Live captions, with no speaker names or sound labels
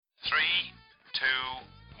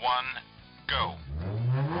1, go.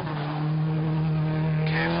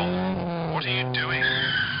 Careful. What are you doing?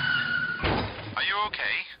 Are you okay?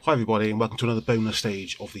 Hi everybody and welcome to another bonus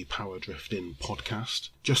stage of the Power Drifting podcast.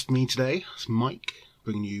 Just me today, it's Mike,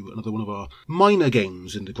 bringing you another one of our minor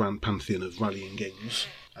games in the grand pantheon of rallying games,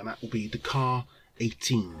 and that will be Dakar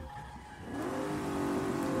 18.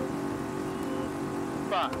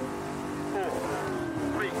 5, 4,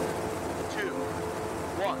 3, 2,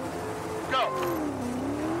 1, go!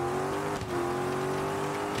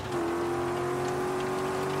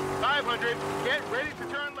 500, get ready to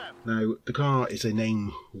turn left. Now, Dakar is a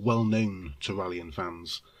name well known to rallying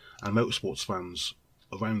fans and motorsports fans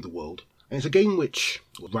around the world. And it's a game which,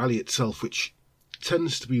 rally itself, which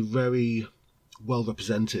tends to be very well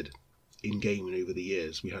represented in gaming over the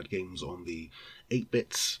years. We had games on the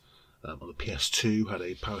 8-bits, on the PS2, had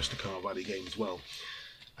a Paris Dakar rally game as well.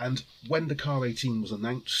 And when Dakar 18 was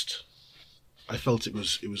announced, I felt it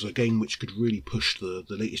was a game which could really push the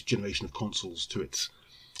latest generation of consoles to its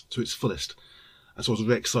fullest. And so I was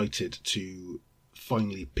very excited to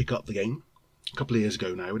finally pick up the game a couple of years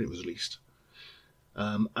ago now when it was released.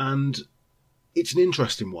 And it's an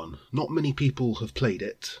interesting one. Not many people have played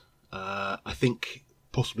it. I think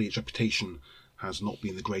possibly its reputation has not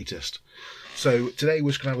been the greatest. So today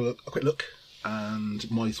we're just going to have a quick look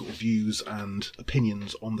and my sort of views and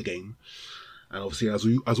opinions on the game. And obviously,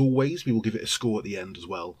 as always, we will give it a score at the end as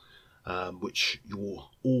well, which you're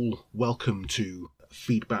all welcome to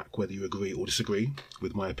feedback whether you agree or disagree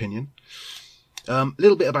with my opinion. A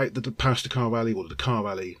little bit about the Paris Dakar Rally, or the Dakar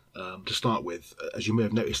Rally, to start with. As you may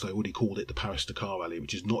have noticed, I already called it the Paris Dakar Rally,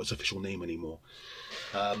 which is not its official name anymore.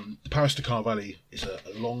 The Paris Dakar Rally is a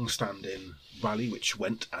long-standing rally which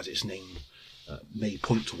went, as its name may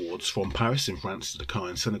point towards, from Paris in France to Dakar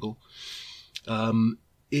in Senegal.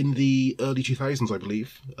 In the early 2000s, I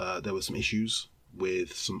believe, there were some issues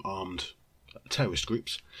with some armed terrorist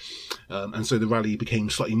groups, and so the rally became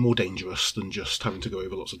slightly more dangerous than just having to go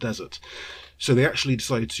over lots of desert. So they actually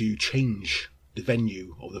decided to change the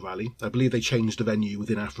venue of the rally. I believe they changed the venue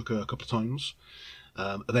within Africa a couple of times,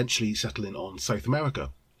 eventually settling on South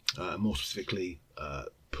America, more specifically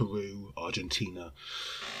Peru, Argentina,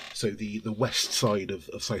 so the west side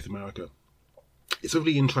of South America. It's a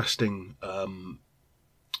really interesting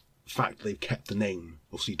fact they've kept the name.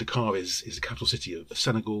 Obviously, Dakar is the capital city of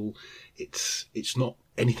Senegal. It's not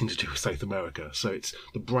anything to do with South America, so it's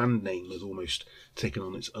the brand name has almost taken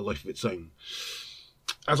on a life of its own.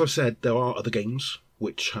 As I've said, there are other games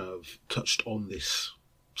which have touched on this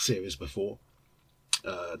series before.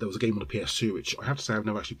 There was a game on the PS2 which I have to say I've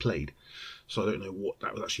never actually played, so I don't know what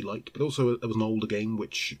that was actually like. But also there was an older game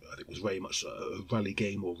which I think was very much a rally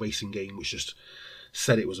game or racing game, which just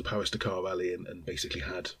said it was a Paris Dakar rally and basically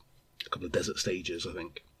had a couple of desert stages, I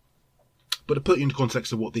think. But to put you into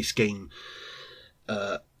context of what this game,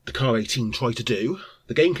 Dakar 18, tried to do,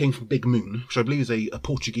 the game came from Big Moon, which I believe is a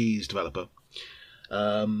Portuguese developer.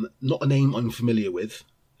 Not a name I'm familiar with,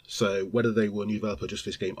 so whether they were a new developer just for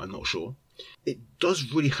this game, I'm not sure. It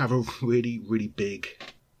does really have a really, really big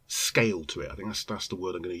scale to it. I think that's the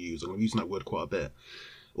word I'm going to use. I'm going to be using that word quite a bit. It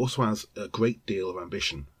also has a great deal of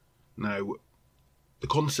ambition. Now, the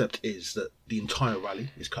concept is that the entire rally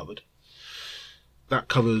is covered. That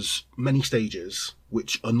covers many stages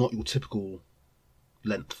which are not your typical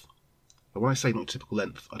length. And when I say not typical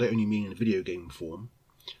length, I don't only mean in video game form.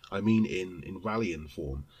 I mean in rallying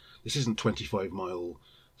form. This isn't 25-mile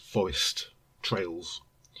forest trails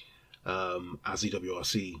as the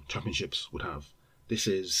WRC championships would have. This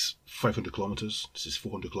is 500 kilometres. This is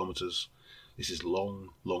 400 kilometres. This is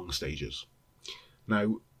long, long stages.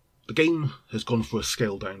 Now, the game has gone for a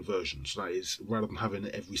scaled-down version, so that is, rather than having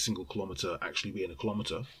every single kilometre actually being a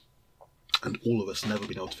kilometre, and all of us never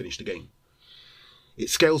being able to finish the game, it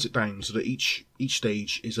scales it down so that each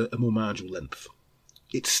stage is a more manageable length.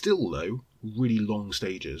 It's still, though, really long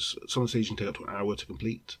stages. Some of the stages can take up to an hour to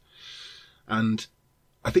complete, and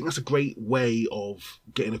I think that's a great way of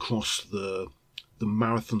getting across the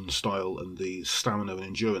marathon style and the stamina and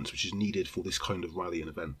endurance which is needed for this kind of rallying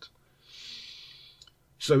event.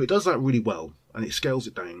 So it does that really well, and it scales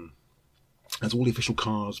it down. Has all the official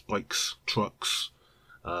cars, bikes, trucks,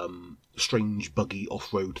 strange buggy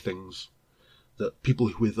off-road things that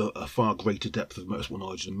people with a far greater depth of motorsport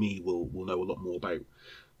knowledge than me will know a lot more about.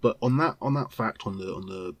 But on that fact, on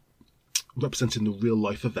the representing the real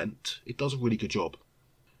life event, it does a really good job.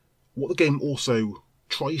 What the game also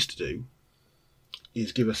tries to do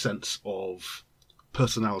is give a sense of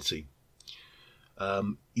personality.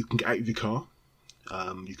 You can get out of your car.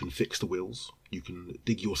 You can fix the wheels. You can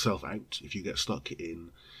dig yourself out if you get stuck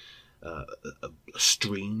in a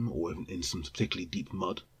stream or in some particularly deep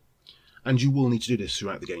mud. and you will need to do this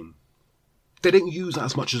throughout the game. They don't use that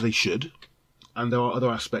as much as they should, and there are other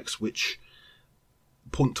aspects which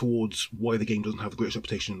point towards why the game doesn't have the greatest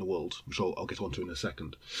reputation in the world, which I'll get onto in a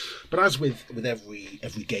second. But as with every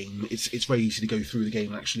game, it's very easy to go through the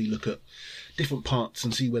game and actually look at different parts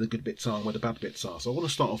and see where the good bits are and where the bad bits are. So I want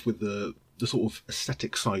to start off with the sort of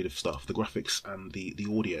aesthetic side of stuff, the graphics and the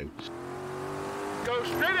audio. Go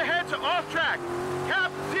straight ahead to off track.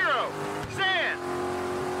 Cap 0. Sand.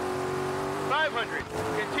 500.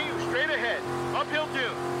 Continue straight ahead. Uphill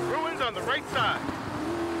dune. Ruins on the right side.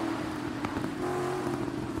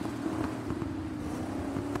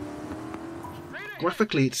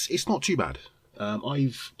 Graphically, it's not too bad.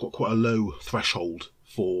 I've got quite a low threshold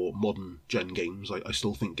for modern gen games. I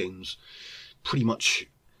still think games pretty much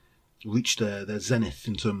reached their zenith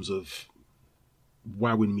in terms of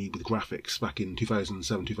wowing me with graphics back in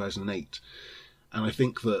 2007, 2008. And I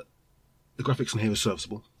think that the graphics in here are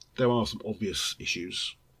serviceable. There are some obvious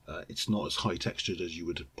issues. It's not as high textured as you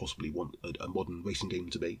would possibly want a modern racing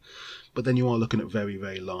game to be. But then you are looking at very,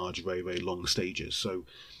 very large, very, very long stages. So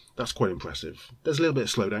that's quite impressive. There's a little bit of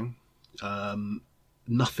slowdown.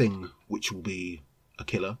 Nothing which will be a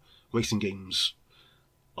killer. Racing games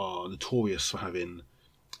are notorious for having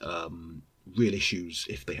real issues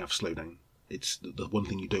if they have slowdown. It's the one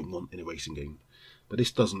thing you don't want in a racing game. But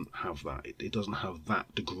this doesn't have that. It doesn't have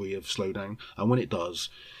that degree of slowdown. And when it does,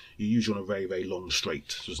 you're usually on a very, very long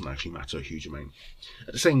straight. So it doesn't actually matter a huge amount.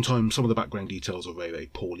 At the same time, some of the background details are very, very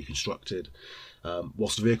poorly constructed.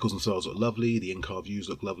 Whilst the vehicles themselves look lovely, the in-car views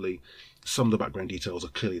look lovely, some of the background details are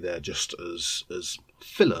clearly there just as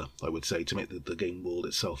filler, I would say, to make the game world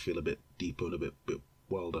itself feel a bit deeper and a bit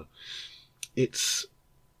wilder. It's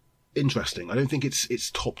interesting. I don't think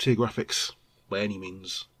it's top-tier graphics by any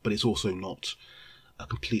means, but it's also not a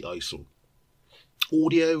complete eyesore.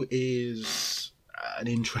 Audio is an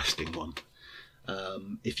interesting one.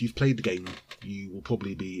 If you've played the game, you will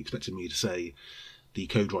probably be expecting me to say the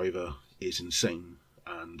co-driver is insane,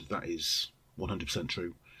 and that is 100%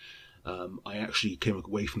 true. I actually came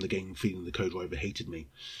away from the game feeling the co-driver hated me.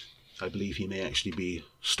 I believe he may actually be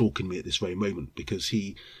stalking me at this very moment, because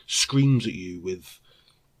he screams at you with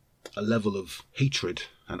a level of hatred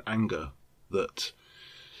and anger that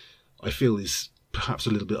I feel is perhaps a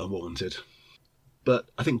little bit unwarranted. But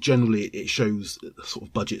I think generally it shows the sort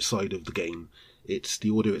of budget side of the game.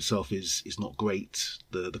 The audio itself is not great.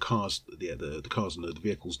 The cars, the cars and the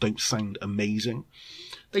vehicles don't sound amazing.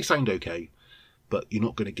 They sound okay, but you're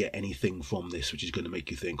not going to get anything from this which is going to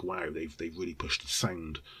make you think, wow, they've really pushed the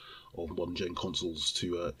sound of modern gen consoles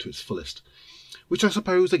to its fullest. Which I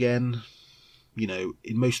suppose, again,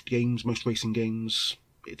 in most games, most racing games,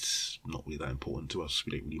 it's not really that important to us.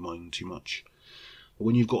 We don't really mind too much. But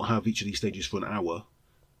when you've got to have each of these stages for an hour,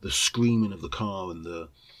 the screaming of the car and the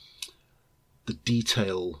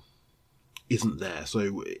detail isn't there.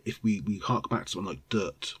 So if we hark back to something like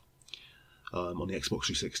Dirt on the Xbox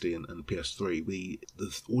 360 and the PS3,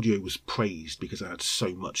 the audio was praised because it had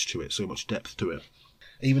so much to it, so much depth to it.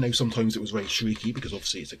 Even though sometimes it was very shrieky, because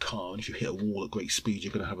obviously it's a car, and if you hit a wall at great speed,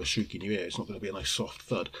 you're going to have a shriek in your ear. It's not going to be a nice soft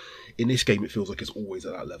thud. In this game, it feels like it's always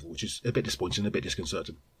at that level, which is a bit disappointing, a bit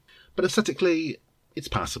disconcerting. But aesthetically, it's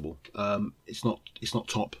passable. It's not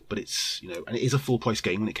top, but it's, and it is a full price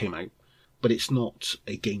game when it came out, but it's not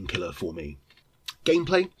a game killer for me.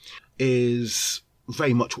 Gameplay is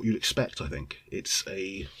very much what you'd expect, I think. It's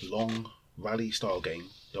a long rally style game.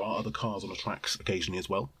 There are other cars on the tracks occasionally as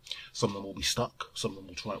well. Some of them will be stuck, some of them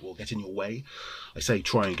will get in your way. I say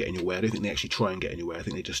try and get in your way. I don't think they actually try and get in your way. I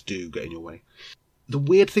think they just do get in your way. The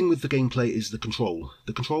weird thing with the gameplay is the control.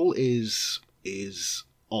 The control is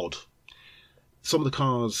odd. Some of the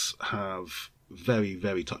cars have very,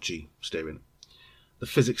 very touchy steering. The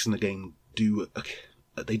physics in the game do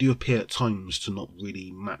appear at times to not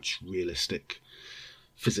really match realistic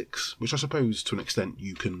physics, which I suppose to an extent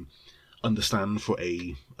you can understand for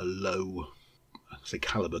a low, say,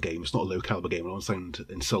 caliber game. It's not a low caliber game, I don't sound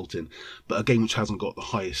insulting, but a game which hasn't got the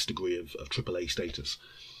highest degree of AAA status.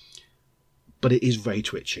 But it is very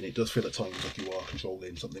twitchy, and it does feel at times like you are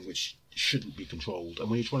controlling something which shouldn't be controlled. And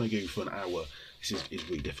when you're trying to go for an hour, this is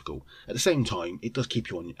really difficult. At the same time, it does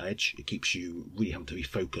keep you on the edge. It keeps you really having to be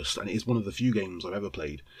focused. And it is one of the few games I've ever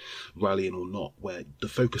played, rallying or not, where the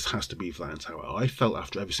focus has to be for that entire hour. I felt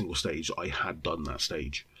after every single stage I had done that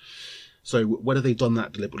stage. So whether they've done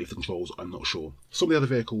that deliberately for the controls, I'm not sure. Some of the other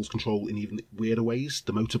vehicles control in even weirder ways.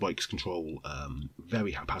 The motorbikes control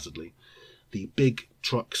very haphazardly. The big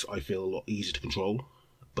trucks I feel a lot easier to control,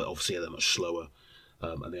 but obviously they're much slower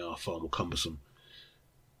and they are far more cumbersome.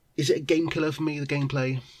 Is it a game killer for me, the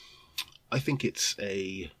gameplay? I think it's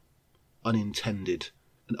a unintended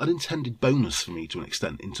an unintended bonus for me to an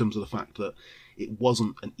extent, in terms of the fact that it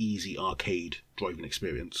wasn't an easy arcade driving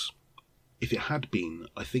experience. If it had been,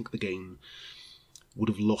 I think the game would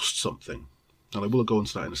have lost something. And I will go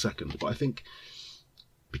into that in a second, but I think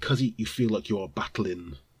because you feel like you are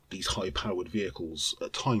battling these high-powered vehicles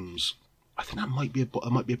at times, I think that might be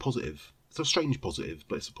a positive. It's a strange positive,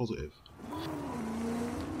 but it's a positive.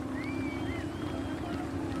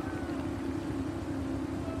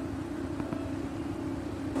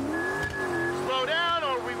 Slow down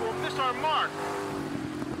or we will miss our mark.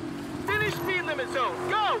 Finish speed limit zone.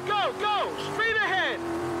 Go, go, go! Straight ahead!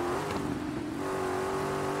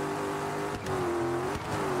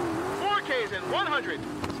 4Ks and 100.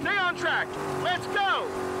 Stay on track. Let's go!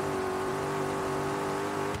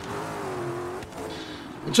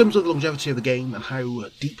 In terms of the longevity of the game and how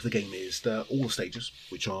deep the game is, there are all the stages,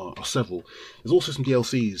 which are several. There's also some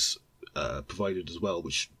DLCs provided as well,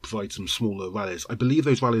 which provide some smaller rallies. I believe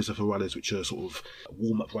those rallies are for rallies which are sort of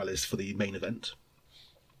warm-up rallies for the main event.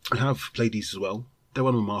 I have played these as well. They're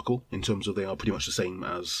unremarkable in terms of they are pretty much the same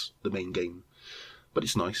as the main game, but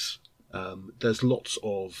it's nice. There's lots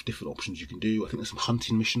of different options you can do. I think there's some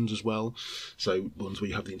hunting missions as well, so ones where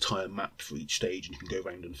you have the entire map for each stage and you can go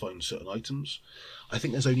around and find certain items. I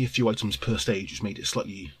think there's only a few items per stage, which made it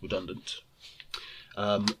slightly redundant.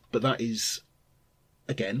 But that is,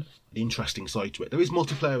 again, the interesting side to it. There is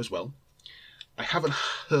multiplayer as well. I haven't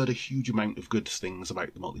heard a huge amount of good things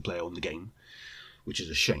about the multiplayer on the game, which is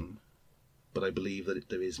a shame. But I believe that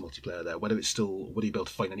there is multiplayer there. Whether you'll be able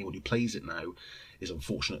to find anyone who plays it now is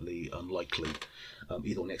unfortunately unlikely,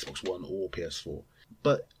 either on the Xbox One or PS4.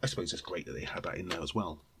 But I suppose it's great that they had that in there as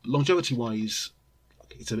well. Longevity-wise,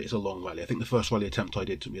 it's a long rally. I think the first rally attempt I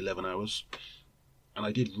did took me 11 hours, and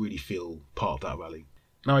I did really feel part of that rally.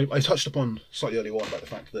 Now, I touched upon slightly earlier on about the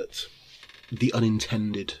fact that the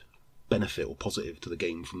unintended benefit or positive to the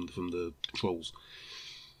game from the controls.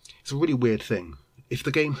 It's a really weird thing. If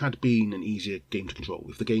the game had been an easier game to control,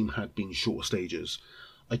 if the game had been shorter stages,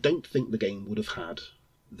 I don't think the game would have had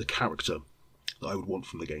the character that I would want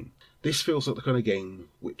from the game. This feels like the kind of game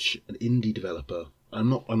which an indie developer, I'm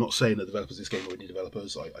not saying the developers of this game are indie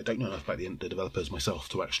developers, I don't know enough about the developers myself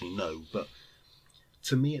to actually know, but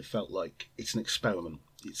to me it felt like it's an experiment.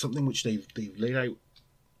 It's something which they've laid out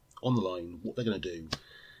on the line, what they're going to do,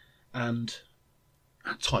 and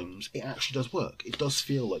at times it actually does work. It does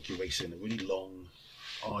feel like you're racing a really long,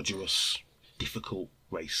 arduous, difficult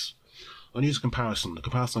race. I'll use a comparison. The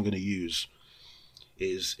comparison I'm going to use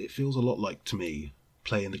is, it feels a lot like, to me,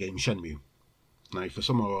 playing the game Shenmue. Now, for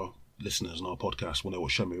some of our listeners on our podcast will know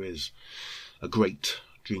what Shenmue is. A great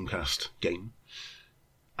Dreamcast game.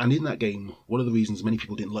 And in that game, one of the reasons many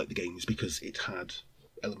people didn't like the game is because it had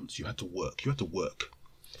elements you had to work. You had to work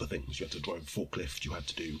for things. You had to drive a forklift. You had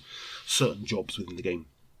to do certain jobs within the game.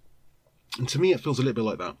 And to me, it feels a little bit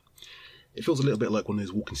like that. It feels a little bit like one of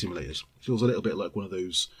those walking simulators. It feels a little bit like one of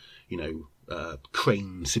those,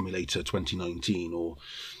 Crane Simulator 2019, or,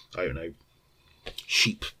 I don't know,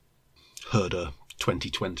 Sheep Herder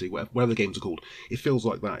 2020, whatever the games are called. It feels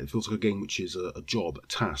like that. It feels like a game which is a job, a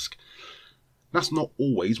task. That's not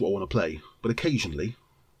always what I want to play, but occasionally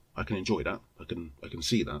I can enjoy that. I can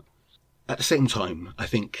see that. At the same time, I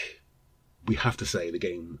think we have to say the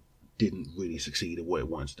game didn't really succeed at what it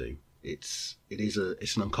wanted to do. It's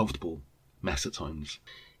an uncomfortable mess at times.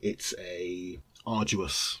 It's a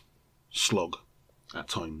arduous slog at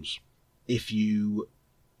times. If you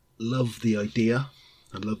love the idea,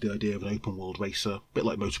 and love the idea of an open world racer, a bit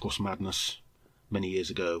like Motocross Madness many years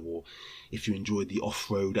ago, or if you enjoyed the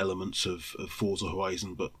off-road elements of Forza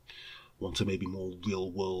Horizon but want a maybe more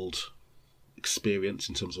real-world experience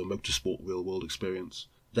in terms of a motorsport real-world experience,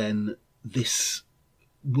 then this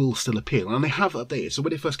will still appeal. And they have updated. So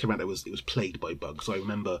when it first came out, it was plagued by bugs. I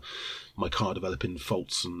remember my car developing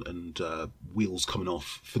faults and wheels coming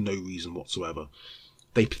off for no reason whatsoever.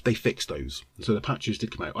 They fixed those. So the patches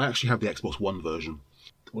did come out. I actually have the Xbox One version.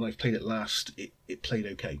 When I've played it last, it played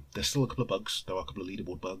okay. There's still a couple of bugs. There are a couple of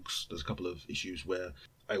leaderboard bugs. There's a couple of issues where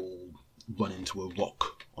I will run into a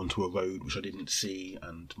rock onto a road which I didn't see,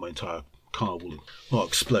 and my entire car will not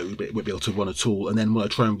explode, but it won't be able to run at all. And then when I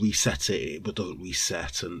try and reset it, it doesn't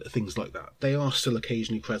reset, and things like that. They are still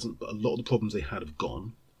occasionally present, but a lot of the problems they had have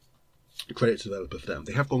gone. Credit to the developer for them.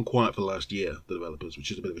 They have gone quiet for the last year, the developers,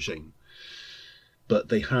 which is a bit of a shame. But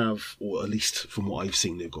they have, or at least from what I've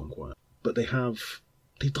seen, they've gone quiet. But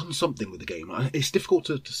they've done something with the game. It's difficult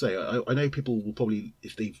to say. I know people will probably,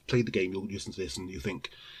 if they've played the game, you'll listen to this and you think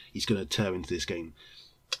he's going to tear into this game.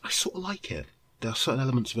 I sort of like it. There are certain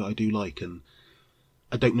elements of it I do like, and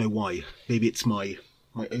I don't know why. Maybe it's my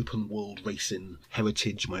open world racing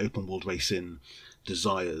heritage, my open world racing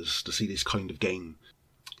desires to see this kind of game.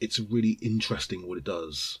 It's really interesting what it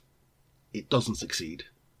does. It doesn't succeed,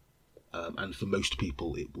 and for most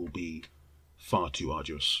people it will be far too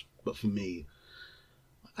arduous. But for me,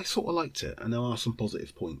 I sort of liked it, and there are some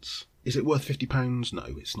positive points. Is it worth £50? No,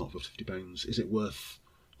 it's not worth £50. Is it worth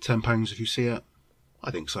 £10 if you see it? I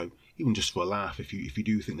think so. Even just for a laugh, if you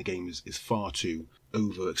do think the game is far too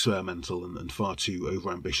over experimental and far too over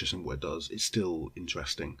ambitious in what it does, it's still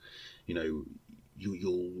interesting. You know,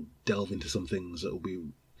 you'll delve into some things that will be.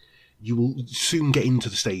 You will soon get into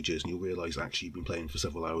the stages and you'll realise actually you've been playing for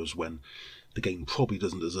several hours when the game probably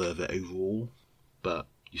doesn't deserve it overall, but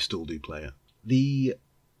you still do play it. The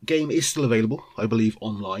game is still available, I believe,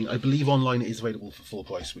 online. I believe online it is available for full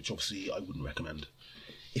price, which obviously I wouldn't recommend.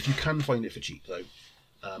 If you can find it for cheap, though,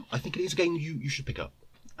 I think it is a game you should pick up.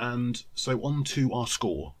 And so on to our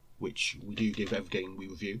score, which we do give every game we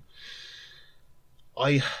review.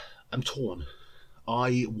 I am torn.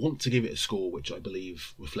 I want to give it a score which I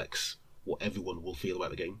believe reflects what everyone will feel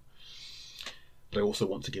about the game. But I also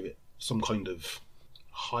want to give it some kind of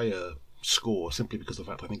higher score simply because of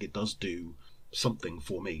the fact I think it does do something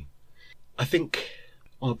for me. I think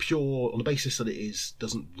on the basis that it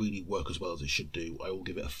doesn't really work as well as it should do, I will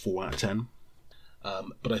give it a 4 out of 10.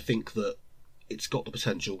 But I think that it's got the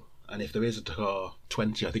potential, and if there is a Dakar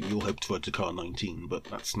 20, I think we all hoped for a Dakar 19, but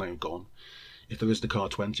that's now gone. If there is Dakar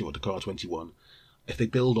 20 or Dakar 21, if they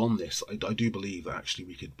build on this, I do believe that actually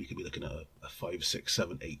we could be looking at a 5, 6,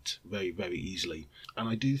 7, 8 very, very easily. And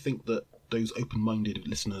I do think that those open-minded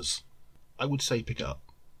listeners, I would say pick it up,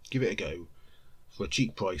 give it a go. For a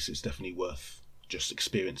cheap price, it's definitely worth just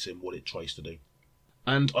experiencing what it tries to do.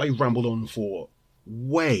 And I rambled on for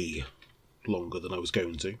way longer than I was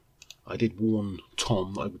going to. I did warn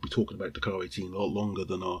Tom that I would be talking about Dakar 18 a lot longer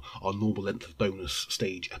than our normal length of bonus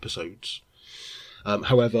stage episodes.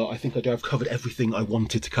 However, I think I've covered everything I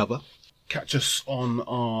wanted to cover. Catch us on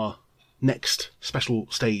our next special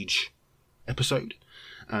stage episode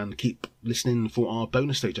and keep listening for our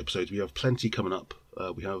bonus stage episodes. We have plenty coming up.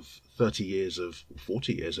 We have 40 years of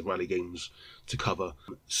rally games to cover.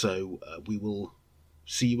 So we will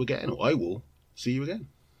see you again, or I will see you again.